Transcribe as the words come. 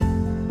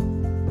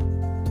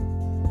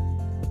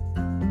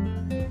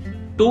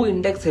Two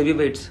index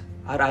heavyweights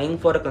are eyeing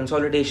for a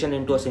consolidation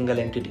into a single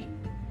entity.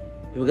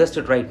 You guessed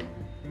it right.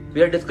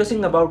 We are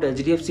discussing about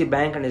HDFC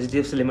Bank and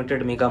HDFC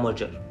Limited mega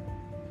merger.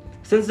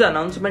 Since the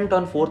announcement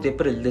on 4th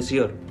April this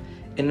year,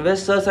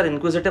 investors are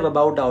inquisitive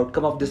about the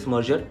outcome of this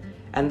merger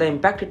and the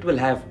impact it will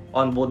have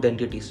on both the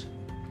entities.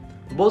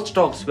 Both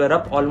stocks were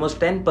up almost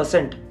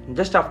 10%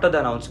 just after the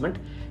announcement,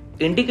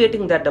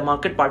 indicating that the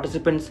market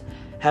participants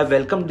have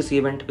welcomed this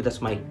event with a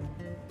smile.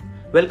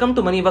 Welcome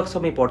to Money Works For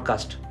Me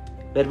podcast,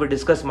 where we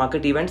discuss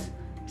market events,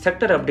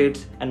 sector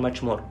updates, and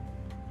much more.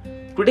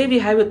 Today we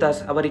have with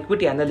us our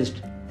equity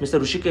analyst, Mr.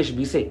 Hrishikesh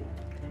Bise,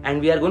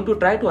 and we are going to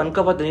try to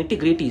uncover the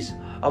nitty-gritties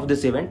of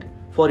this event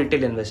for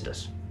retail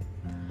investors.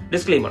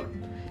 Disclaimer: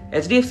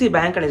 HDFC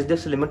Bank and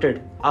HDFC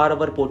Limited are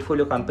our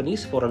portfolio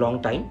companies for a long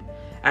time,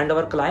 and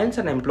our clients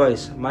and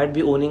employees might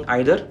be owning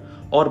either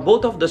or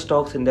both of the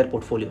stocks in their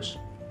portfolios.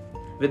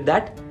 With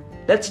that,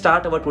 let's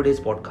start our today's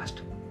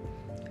podcast.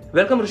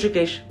 Welcome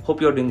Hrishikesh,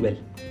 hope you are doing well.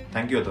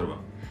 Thank you, Atharva.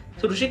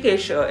 So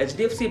Hrishikesh,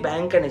 HDFC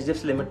Bank and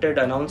HDFC Limited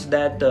announced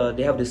that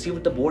they have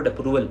received the board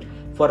approval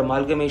for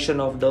amalgamation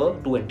of the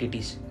two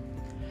entities.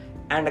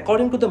 And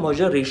according to the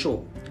merger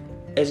ratio,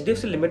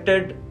 HDFC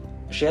Limited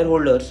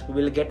shareholders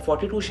will get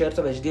 42 shares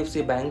of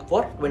HDFC Bank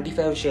for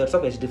 25 shares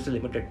of HDFC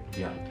Limited.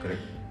 Yeah,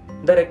 correct.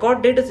 The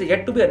record date is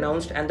yet to be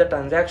announced and the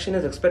transaction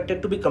is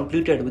expected to be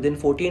completed within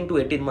 14 to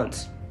 18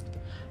 months.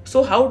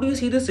 So how do you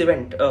see this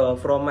event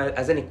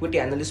as an equity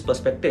analyst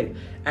perspective,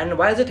 and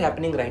why is it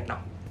happening right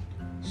now?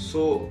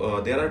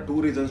 So there are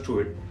two reasons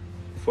to it.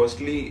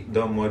 Firstly,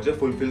 the merger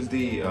fulfills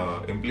the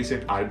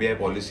implicit RBI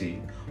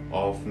policy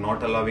of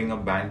not allowing a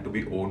bank to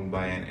be owned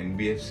by an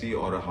NBFC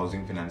or a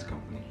housing finance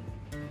company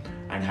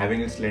and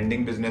having its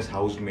lending business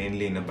housed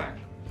mainly in a bank.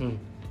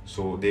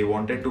 So they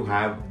wanted to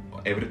have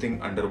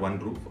everything under one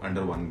roof,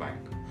 under one bank.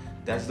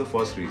 That's the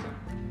first reason.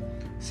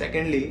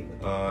 Secondly,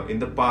 in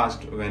the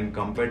past, when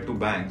compared to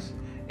banks,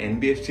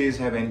 NBFCs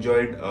have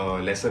enjoyed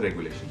lesser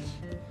regulations.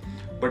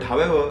 But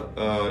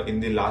however, in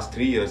the last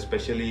 3 years,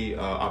 especially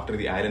after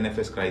the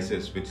IL&FS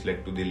crisis, which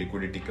led to the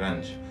liquidity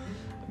crunch,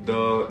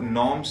 the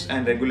norms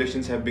and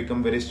regulations have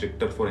become very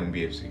stricter for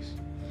NBFCs.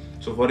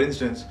 So for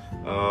instance,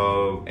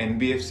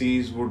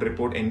 NBFCs would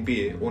report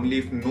NPA only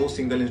if no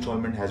single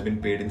installment has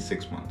been paid in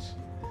 6 months.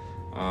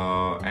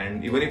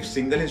 And even if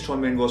single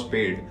installment was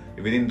paid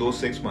within those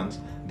 6 months,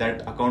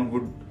 that account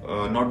would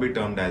not be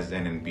termed as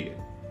an NPA.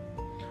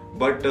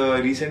 But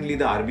recently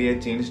the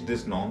RBI changed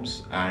these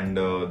norms and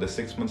the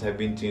 6 months have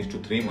been changed to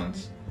 3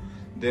 months.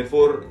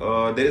 Therefore,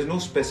 there is no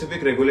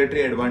specific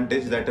regulatory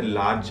advantage that a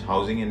large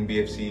housing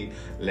NBFC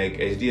like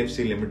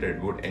HDFC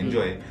Limited would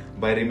enjoy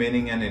by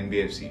remaining an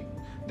NBFC.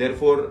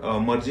 Therefore,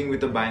 merging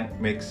with a bank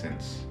makes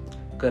sense.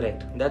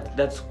 Correct.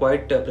 That's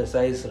quite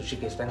precise,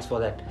 Hrishikesh. Thanks for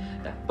that.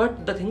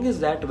 But the thing is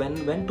that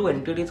when two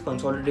entities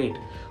consolidate,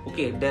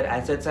 okay, their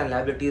assets and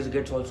liabilities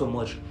gets also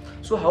merged.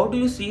 So how do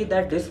you see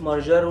that this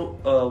merger?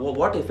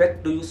 What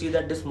effect do you see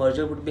that this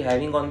merger would be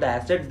having on the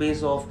asset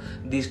base of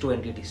these two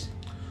entities?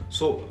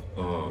 So,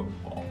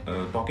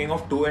 talking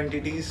of two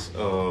entities,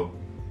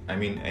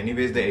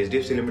 anyways, the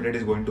HDFC Limited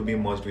is going to be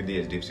merged with the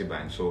HDFC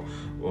Bank. So,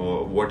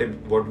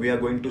 what we are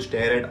going to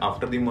stare at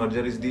after the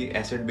merger is the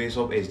asset base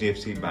of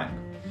HDFC Bank.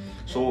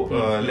 So,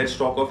 let's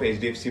talk of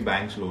HDFC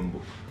Bank's loan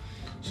book.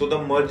 So, the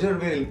merger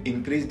will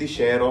increase the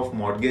share of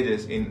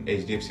mortgages in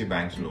HDFC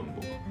Bank's loan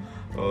book.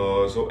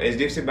 So,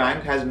 HDFC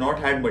Bank has not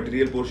had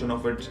material portion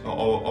of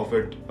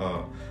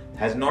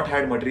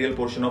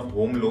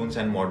home loans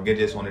and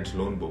mortgages on its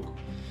loan book.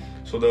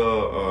 So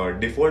the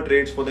default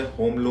rates for the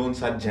home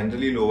loans are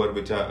generally lower,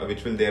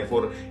 which will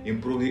therefore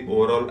improve the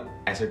overall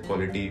asset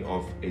quality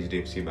of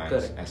HDFC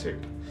Bank's asset.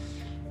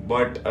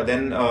 But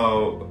then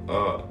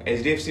for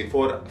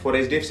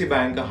HDFC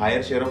Bank, a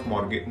higher share of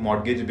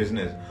mortgage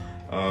business,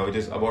 which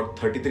is about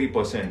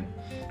 33%,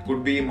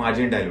 could be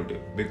margin dilutive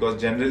because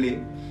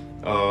generally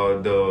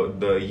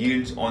the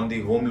yields on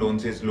the home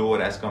loans is lower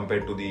as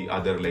compared to the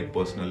other like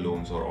personal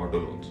loans or auto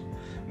loans.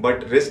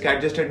 But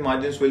risk-adjusted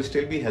margins will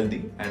still be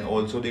healthy, and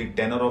also the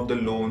tenor of the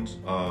loan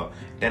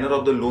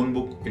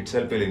book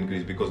itself will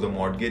increase because the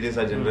mortgages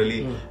are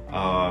generally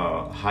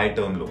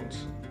high-term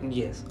loans.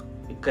 Yes,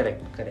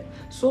 correct.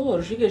 So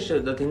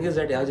Hrishikesh, the thing is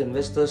that as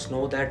investors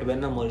know that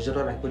when a merger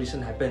or acquisition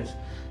happens,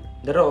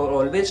 there are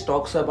always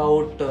talks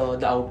about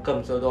the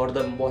outcomes or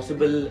the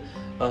possible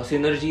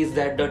synergies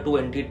that the two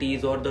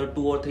entities or the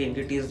 2 or 3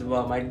 entities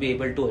might be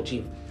able to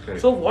achieve.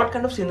 Correct. So what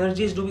kind of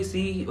synergies do we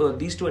see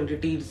these two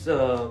entities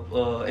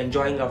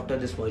enjoying after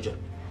this merger?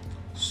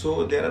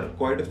 So there are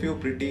quite a few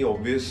pretty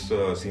obvious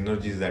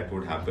synergies that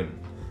would happen.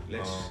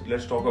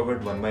 Let's talk of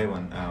it one by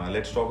one.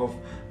 Let's talk of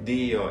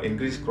the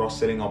increased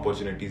cross-selling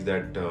opportunities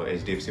that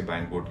HDFC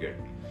Bank would get.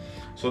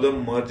 So the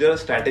merger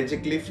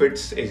strategically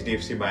fits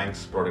HDFC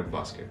Bank's product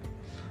basket.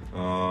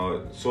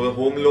 So the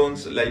home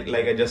loans,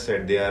 like I just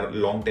said, they are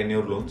long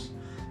tenure loans.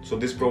 So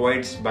this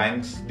provides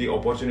banks the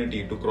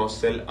opportunity to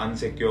cross-sell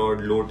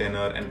unsecured, low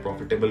tenor and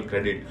profitable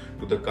credit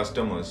to the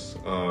customers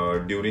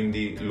during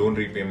the loan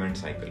repayment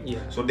cycle. Yeah.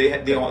 So they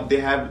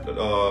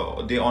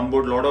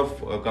onboard a lot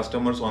of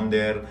customers on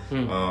their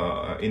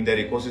in their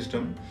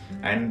ecosystem,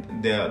 and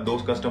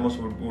those customers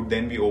would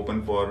then be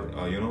open for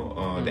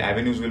the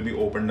avenues will be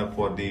opened up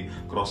for the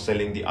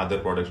cross-selling the other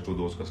products to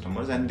those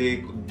customers, and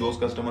those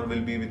customers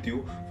will be with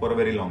you for a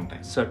very long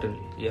time. Certainly,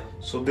 yeah.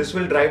 So this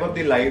will drive up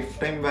the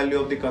lifetime value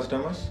of the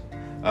customers.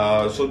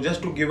 So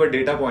just to give a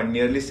data point,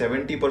 nearly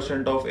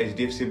 70% of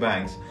HDFC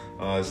banks,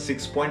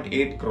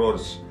 6.8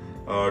 crores,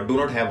 do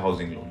not have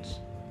housing loans.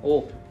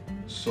 Oh.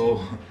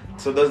 So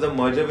thus the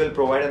merger will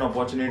provide an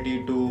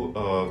opportunity to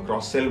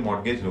cross-sell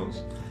mortgage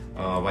loans,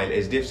 while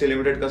HDFC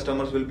Limited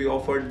customers will be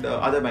offered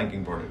other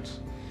banking products.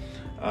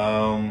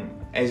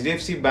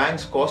 HDFC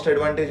Bank's cost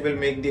advantage will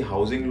make the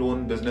housing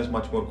loan business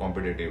much more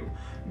competitive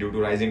due to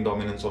rising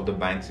dominance of the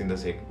banks in the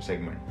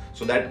segment.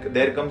 So that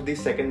there comes the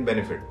second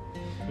benefit.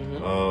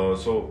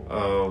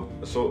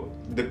 So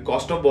the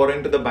cost of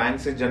borrowing to the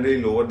banks is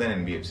generally lower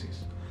than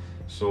NBFCs.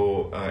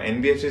 So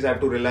NBFCs have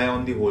to rely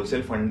on the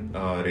wholesale fund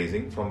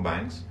raising from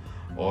banks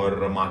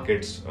or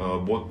markets,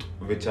 both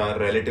which are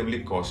relatively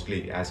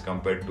costly as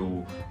compared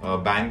to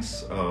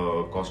banks'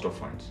 cost of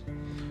funds.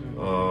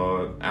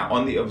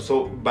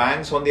 So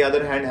banks on the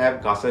other hand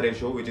have CASA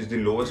ratio, which is the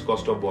lowest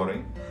cost of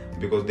borrowing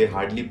because they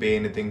hardly pay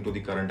anything to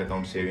the current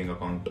account saving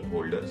account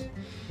holders.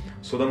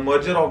 So the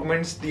merger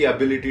augments the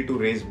ability to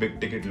raise big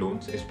ticket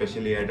loans,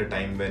 especially at a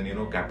time when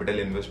capital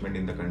investment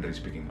in the country is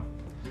picking up.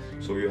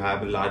 So you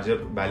have a larger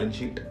balance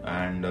sheet,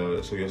 and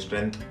so your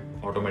strength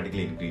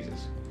automatically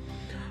increases.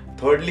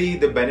 Thirdly,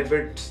 the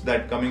benefits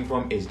that coming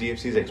from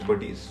HDFC's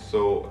expertise.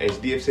 So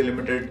HDFC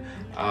Limited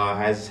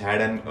has had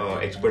an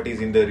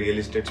expertise in the real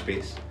estate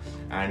space,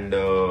 and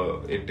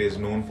it is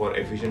known for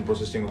efficient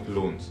processing of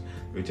loans,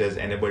 which has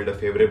enabled a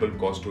favorable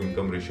cost to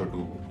income ratio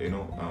to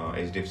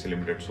HDFC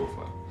Limited so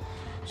far.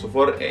 So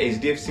for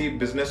HDFC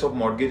business of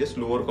mortgages,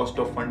 lower cost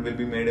of fund will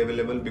be made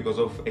available because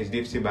of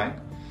HDFC Bank,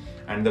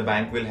 and the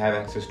bank will have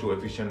access to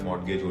efficient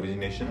mortgage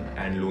origination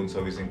and loan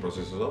servicing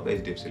processes of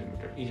HDFC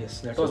Limited. Yes,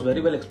 that was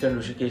very well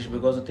explained, Rishikesh,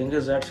 because the thing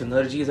is that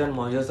synergies and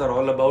mergers are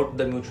all about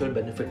the mutual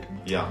benefit.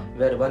 Yeah.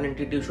 Where one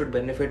entity should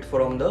benefit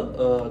from the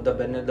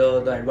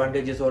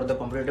advantages or the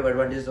competitive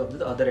advantages of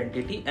the other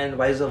entity, and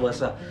vice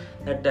versa.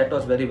 That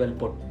was very well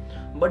put.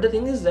 But the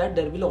thing is that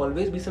there will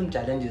always be some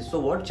challenges. So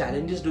what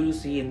challenges do you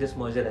see in this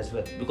merger as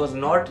well? Because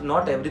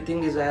not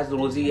everything is as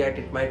rosy as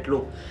it might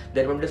look.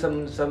 There might be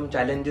some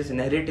challenges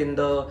inherent in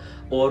the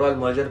overall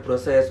merger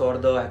process, or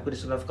the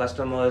acquisition of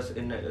customers,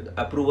 in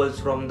approvals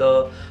from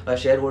the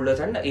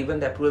shareholders, and even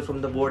the approval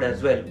from the board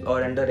as well,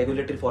 and the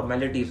regulatory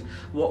formalities.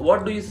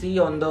 What do you see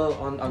on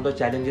the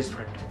challenges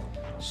front?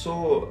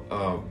 So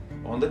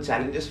on the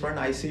challenges front,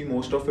 I see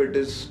most of it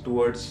is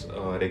towards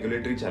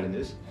regulatory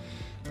challenges.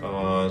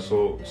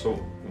 So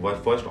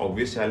first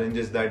obvious challenge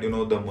is that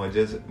the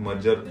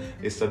merger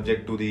is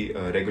subject to the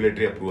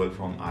regulatory approval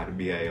from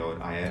RBI or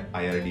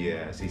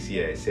IRDA,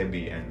 CCI,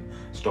 SEBI and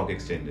stock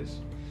exchanges.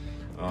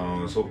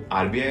 So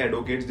RBI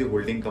advocates the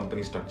holding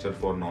company structure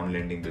for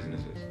non-lending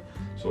businesses.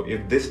 So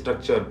if this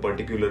structure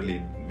particularly,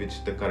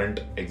 which the current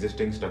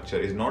existing structure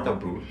is not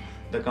approved,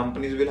 the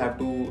companies will have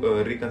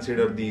to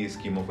reconsider the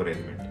scheme of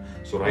arrangement.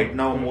 So right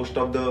now most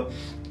of the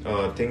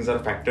things are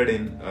factored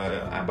in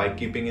by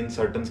keeping in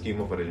certain scheme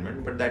of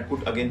arrangement, but that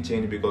could again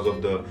change because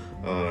of the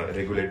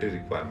regulatory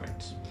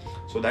requirements.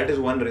 So that is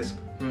one risk.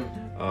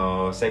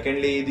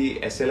 Secondly, the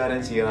SLR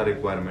and CRR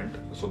requirement.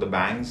 So the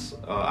banks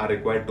are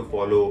required to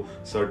follow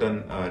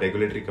certain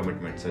regulatory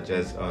commitments such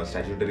as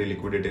statutory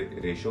liquidity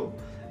ratio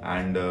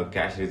and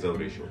cash reserve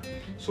ratio.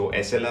 So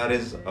SLR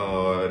is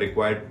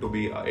required to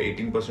be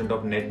 18%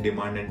 of net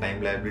demand and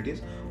time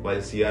liabilities, while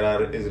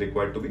CRR is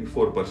required to be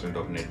 4%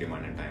 of net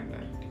demand and time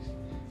liabilities.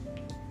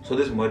 So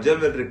this merger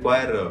will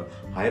require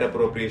higher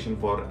appropriation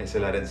for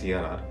SLR and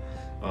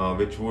CRR,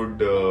 which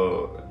would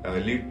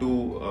lead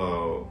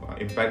to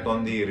impact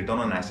on the return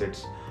on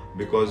assets,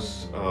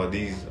 because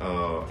these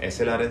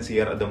SLR and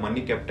CRR, the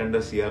money kept under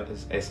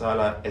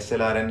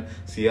SLR and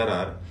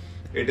CRR,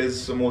 it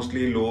is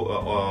mostly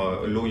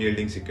low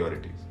yielding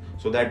securities.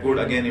 So that would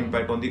again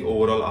impact on the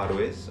overall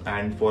ROAs,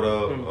 and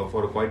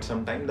for quite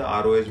some time the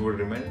ROAs would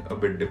remain a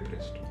bit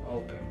depressed.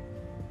 Okay.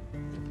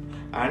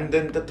 And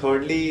then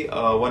thirdly,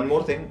 one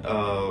more thing,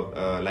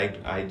 like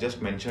I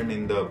just mentioned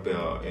in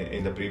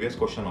the previous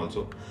question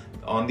also,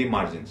 on the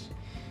margins.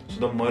 So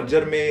the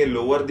merger may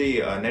lower the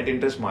net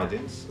interest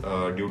margins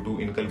due to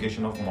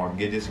inculcation of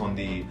mortgages in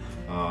the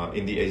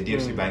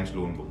HDFC Bank's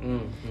loan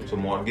book. So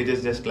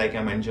mortgages, just like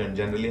I mentioned,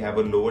 generally have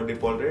a lower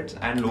default rates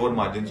and lower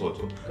margins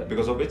also,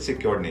 because of its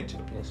secured nature.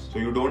 Yes. So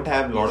you don't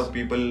have a lot of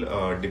people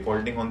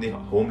defaulting on the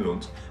home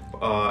loans,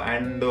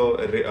 and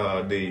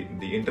the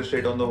interest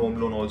rate on the home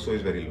loan also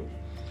is very low.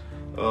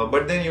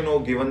 But then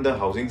given the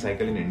housing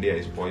cycle in India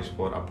is poised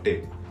for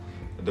uptake,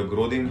 the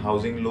growth in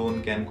housing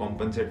loan can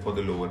compensate for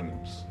the lower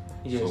NIMs.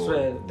 Yes,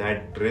 so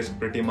that risk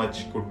pretty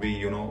much could be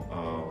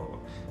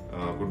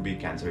could be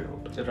cancelled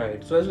out.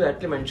 Right. So as you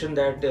actually mentioned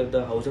that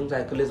the housing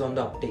cycle is on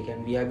the uptake,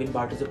 and we have been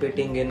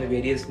participating in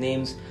various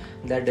names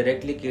that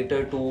directly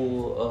cater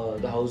to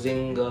the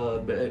housing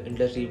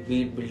industry,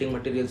 be it building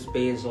material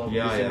space or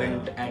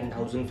cement and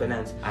housing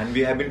finance. And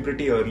we have been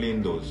pretty early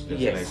in those,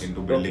 yes. like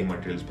into building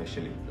material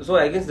especially. So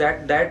I guess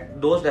that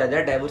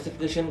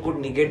diversification could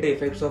negate the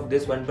effects of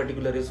this one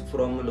particular risk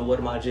from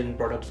lower margin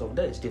products of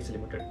the HDFC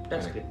Limited.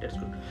 That's great. That's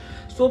good.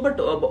 So, but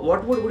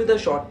what would be the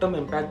short-term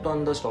impact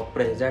on the stock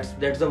price?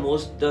 That's the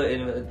most.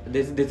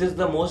 This is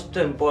the most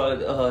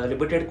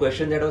repeated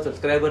question that our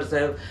subscribers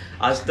have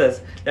asked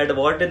us. That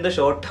what in the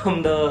short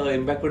term the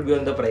impact would be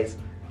on the price?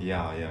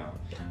 Yeah.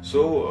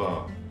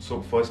 So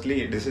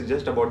firstly, this is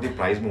just about the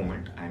price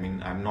movement. I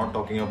mean, I'm not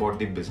talking about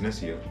the business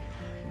here,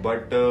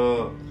 but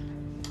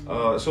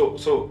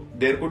so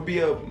there could be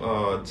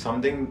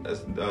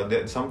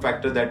some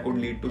factor that could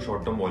lead to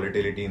short-term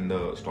volatility in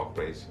the stock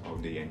price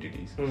of the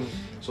entities.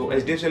 So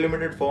HDFC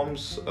Limited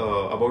forms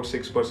about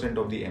 6%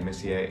 of the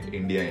MSCI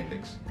India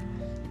index,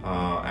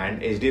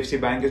 and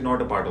HDFC Bank is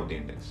not a part of the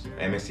index,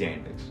 MSCI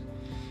index.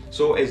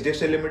 So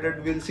HDFC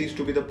Limited will cease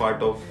to be the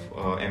part of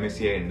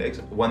MSCI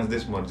index once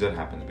this merger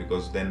happens,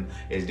 because then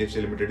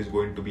HDFC Limited is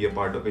going to be a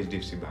part of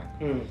HDFC Bank.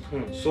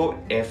 So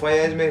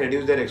FIIs may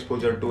reduce their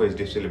exposure to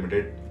HDFC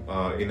Limited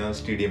in a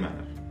steady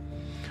manner.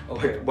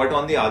 Okay. But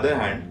on the other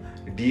hand,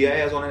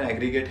 DIIs on an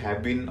aggregate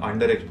have been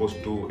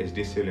underexposed to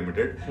HDFC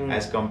Limited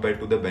as compared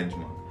to the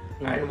benchmark.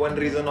 And one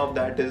reason of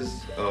that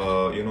is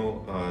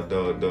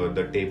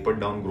the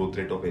tapered down growth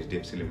rate of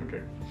HDFC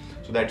Limited.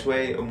 So that's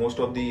why most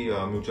of the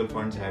mutual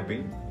funds have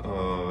been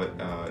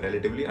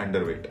relatively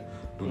underweight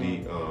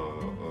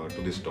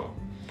to the stock.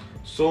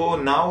 So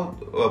now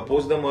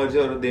post the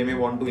merger, they may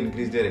want to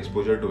increase their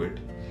exposure to it.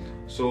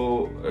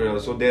 So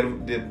there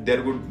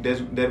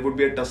would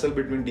be a tussle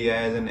between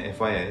DIIs and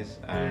FIIs,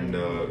 and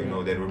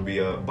there would be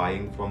a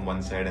buying from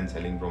one side and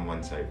selling from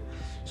one side.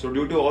 So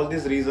due to all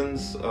these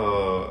reasons,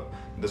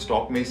 the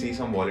stock may see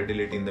some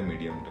volatility in the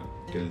medium term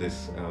till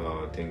this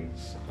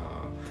things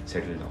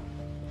settle down.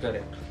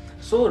 Correct.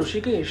 So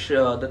Rishikesh,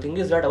 the thing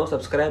is that our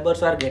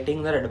subscribers are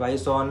getting their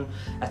advice on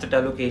asset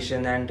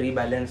allocation and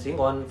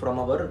rebalancing from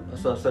our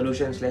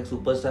solutions like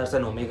Superstars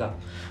and Omega.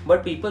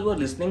 But people who are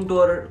listening to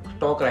our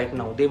talk right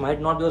now, they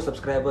might not be our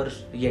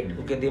subscribers yet.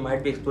 Okay, they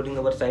might be exploring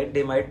our site.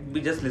 They might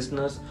be just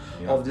listeners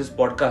of this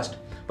podcast.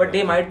 But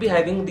they might be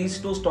having these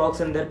two stocks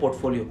in their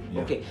portfolio,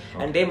 okay,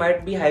 and they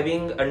might be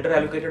having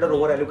under-allocated or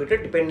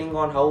over-allocated depending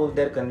on how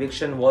their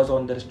conviction was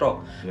on their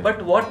stock.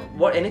 But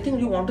what anything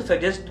you want to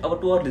suggest to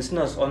our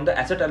listeners on the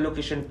asset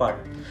allocation part?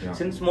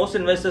 Since most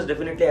investors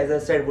definitely, as I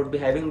said, would be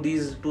having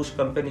these two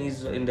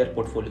companies in their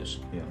portfolios.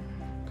 Yeah,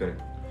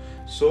 correct.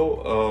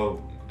 So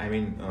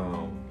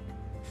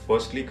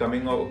firstly,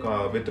 coming out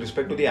with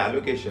respect to the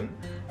allocation,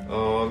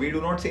 we do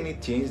not see any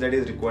change that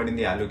is required in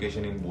the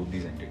allocation in both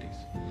these entities.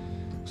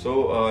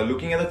 So,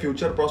 looking at the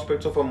future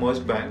prospects of a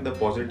merged bank, the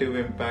positive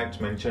impacts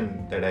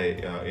mentioned that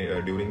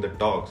during the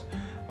talks,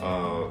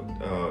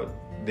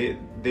 they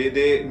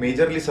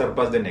majorly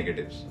surpass the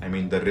negatives. I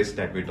mean, the risk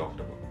that we talked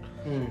about.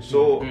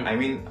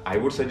 I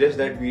would suggest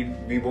that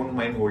we won't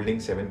mind holding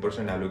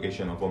 7%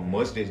 allocation of a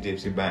merged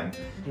HDFC Bank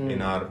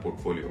in our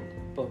portfolio,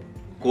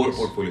 core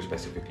portfolio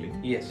specifically.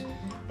 Yes.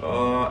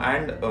 So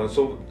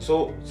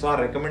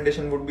our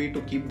recommendation would be to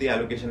keep the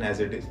allocation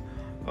as it is.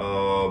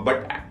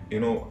 But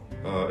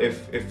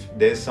if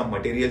there's some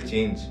material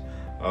change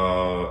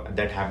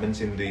that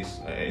happens in the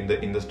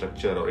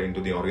structure or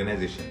into the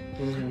organization,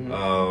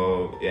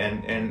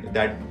 and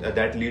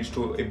that leads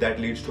to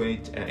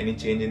any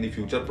change in the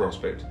future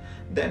prospects,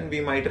 then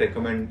we might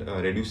recommend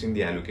reducing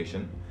the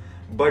allocation.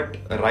 But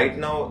right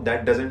now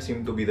that doesn't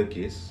seem to be the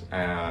case,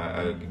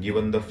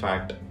 given the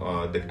fact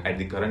that at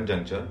the current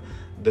juncture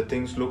the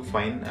things look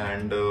fine,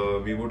 and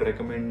we would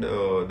recommend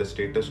the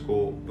status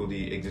quo to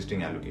the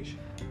existing allocation.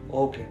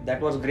 Okay, that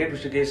was great,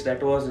 Rishikesh.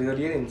 That was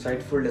really an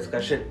insightful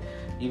discussion.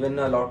 Even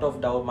a lot of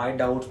my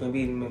doubts,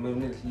 maybe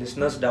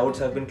listeners' doubts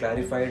have been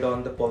clarified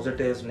on the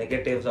positives,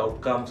 negatives,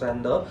 outcomes,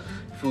 and the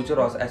future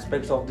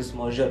aspects of this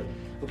merger.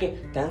 Okay,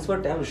 thanks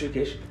for time,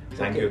 Rishikesh.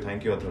 Thank you,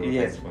 Atharva.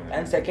 Yes,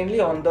 and secondly,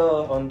 on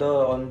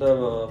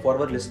the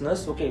forward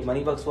listeners, okay,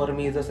 Moneyworks for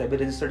Me is a SEBI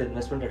registered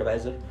investment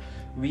advisor.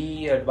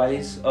 We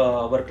advise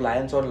our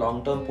clients on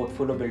long-term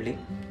portfolio building.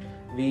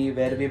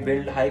 Where we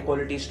build high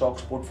quality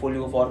stocks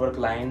portfolio for our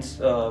clients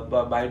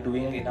by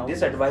doing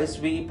this advice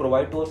we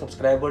provide to our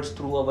subscribers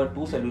through our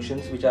two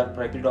solutions, which are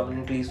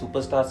predominantly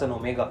Superstars and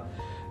Omega.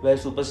 Where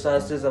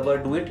Superstars is our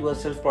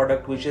do-it-yourself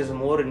product, which is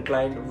more what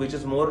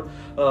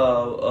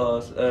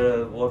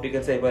you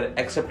can say,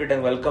 accepted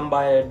and welcomed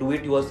by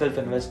do-it-yourself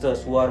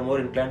investors who are more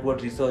inclined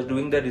towards research,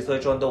 doing their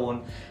research on their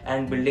own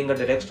and building a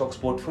direct stocks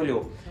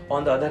portfolio.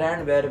 On the other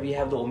hand, where we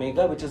have the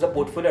Omega, which is a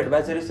portfolio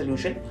advisory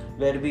solution,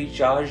 where we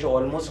charge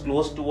almost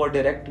close to a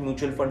direct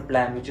mutual fund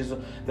plan, which is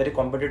very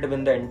competitive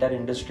in the entire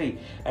industry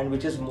and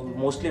which is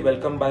mostly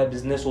welcomed by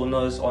business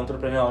owners,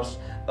 entrepreneurs,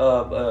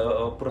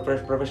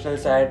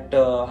 professionals at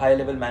high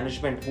level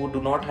management who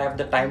do not have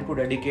the time to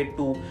dedicate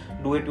to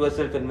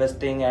do-it-yourself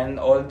investing and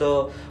all the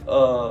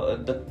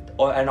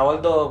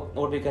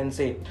what we can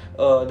say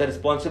the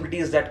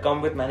responsibilities that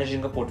come with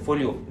managing a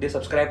portfolio. They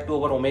subscribe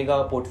to our Omega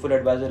Portfolio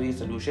Advisory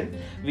solution.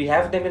 We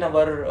have them in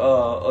our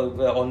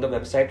on the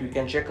website. You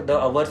can check the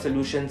Our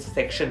Solutions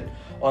section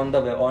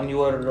on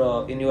your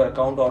in your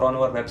account or on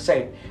our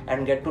website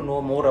and get to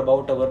know more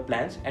about our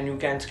plans. And you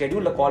can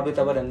schedule a call with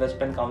our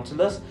investment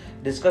counselors,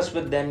 discuss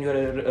with them your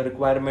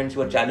requirements,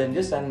 your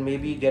challenges, and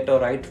maybe get a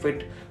right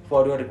fit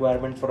for your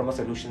requirements from a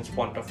solutions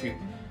point of view.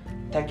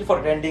 Thank you for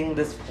attending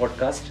this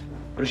podcast.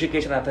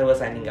 Rishikesh and Atharva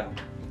signing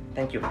out.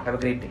 Thank you. Have a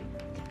great day.